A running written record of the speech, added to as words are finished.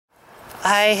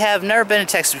I have never been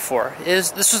to Texas before.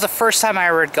 This was the first time I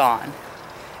ever had gone,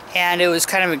 and it was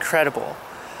kind of incredible.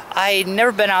 I'd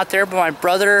never been out there, but my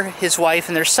brother, his wife,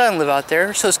 and their son live out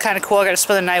there, so it's kind of cool. I got to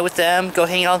spend the night with them, go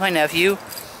hang out with my nephew.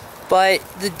 But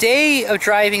the day of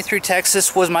driving through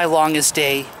Texas was my longest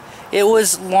day. It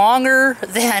was longer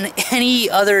than any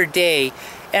other day,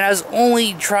 and I was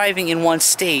only driving in one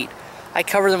state. I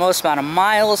covered the most amount of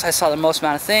miles, I saw the most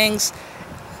amount of things.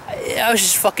 I was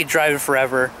just fucking driving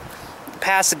forever.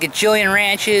 Passed a gajillion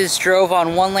ranches, drove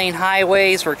on one-lane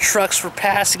highways where trucks were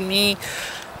passing me,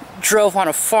 drove on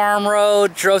a farm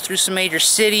road, drove through some major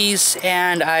cities,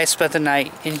 and I spent the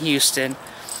night in Houston.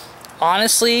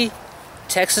 Honestly,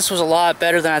 Texas was a lot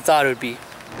better than I thought it would be.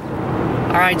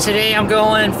 Alright, today I'm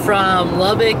going from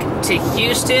Lubbock to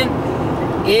Houston.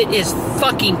 It is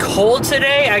fucking cold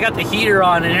today. I got the heater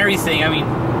on and everything. I mean,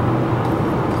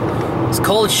 this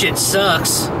cold shit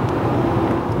sucks.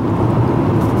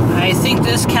 I think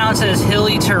this counts as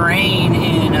hilly terrain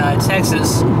in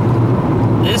Texas.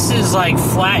 This is like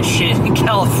flat shit in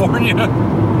California.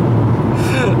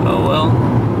 Oh well.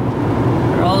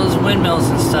 There are all those windmills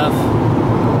and stuff.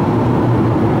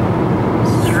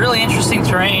 This is really interesting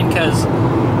terrain because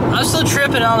I'm still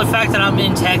tripping on the fact that I'm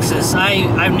in Texas.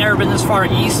 I've never been this far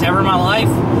east ever in my life,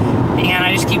 and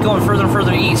I just keep going further and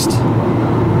further east.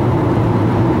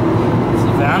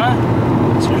 Savannah?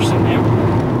 That's an interesting name.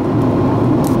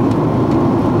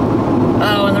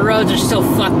 Oh, and the roads are still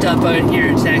fucked up out here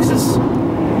in Texas.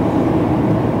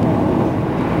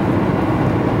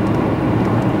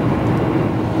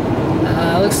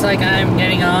 Looks like I'm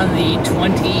getting on the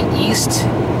 20 East,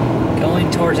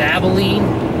 going towards Abilene.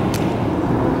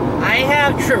 I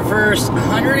have traversed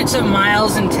hundreds of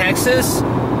miles in Texas,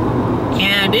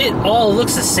 and it all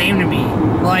looks the same to me.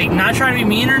 Like, not trying to be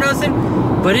mean or nothing,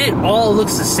 but it all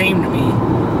looks the same to me.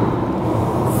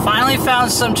 Finally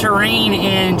found some terrain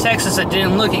in Texas that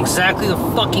didn't look exactly the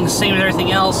fucking same as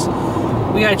everything else.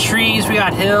 We got trees, we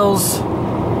got hills.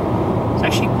 It's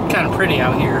actually kind of pretty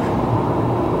out here.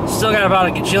 Still got about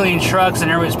a gajillion trucks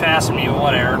and everybody's passing me, but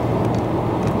whatever.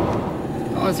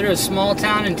 Going through a small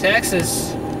town in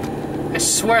Texas. I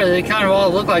swear they kind of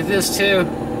all look like this too.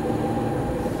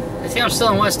 I think I'm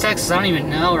still in West Texas. I don't even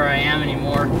know where I am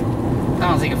anymore. I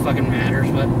don't think it fucking matters,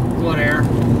 but whatever.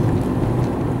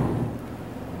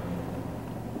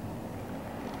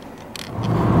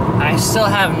 I still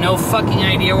have no fucking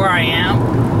idea where I am.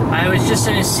 I was just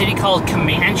in a city called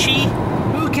Comanche.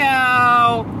 Moo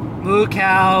cow! Moo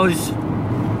cows!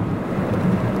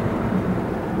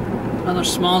 Another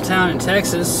small town in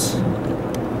Texas.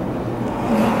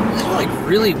 It's like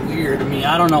really weird to me.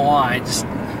 I don't know why.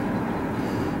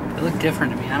 They look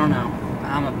different to me. I don't know.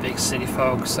 I'm a big city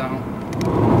folk, so.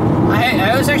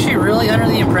 I was actually really under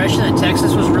the impression that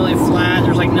Texas was really flat.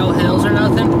 There's like no hills or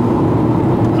nothing.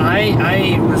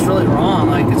 I was really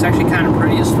wrong. Like, it's actually kind of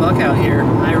pretty as fuck out here.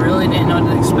 I really didn't know what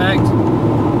to expect.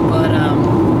 But, I don't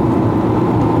know.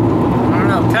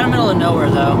 Kind of middle of nowhere,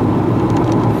 though.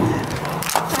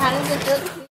 How does it look?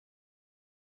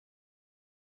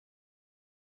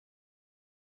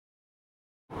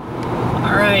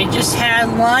 Alright, just had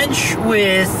lunch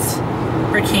with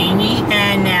Brakamy,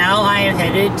 and now I am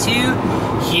headed to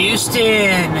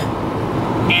Houston.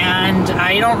 And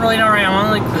I don't really know where I am. I'm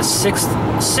on like the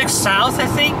 6th south, I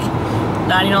think.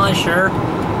 Not even really sure.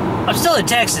 I'm still in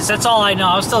Texas. That's all I know.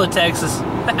 I'm still in Texas.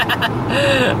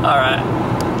 Alright.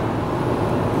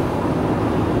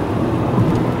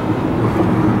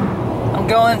 I'm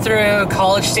going through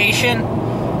College Station,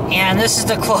 and this is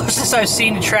the closest I've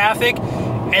seen to traffic.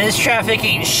 And this traffic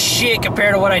ain't shit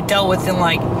compared to what I dealt with in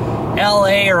like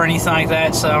LA or anything like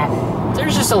that. So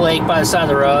there's just a lake by the side of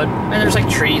the road, and there's like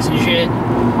trees and shit.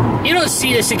 You don't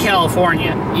see this in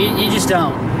California. You just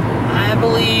don't. I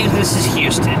believe this is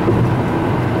Houston.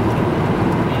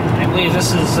 I believe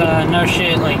this is no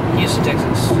shit like Houston,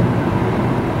 Texas.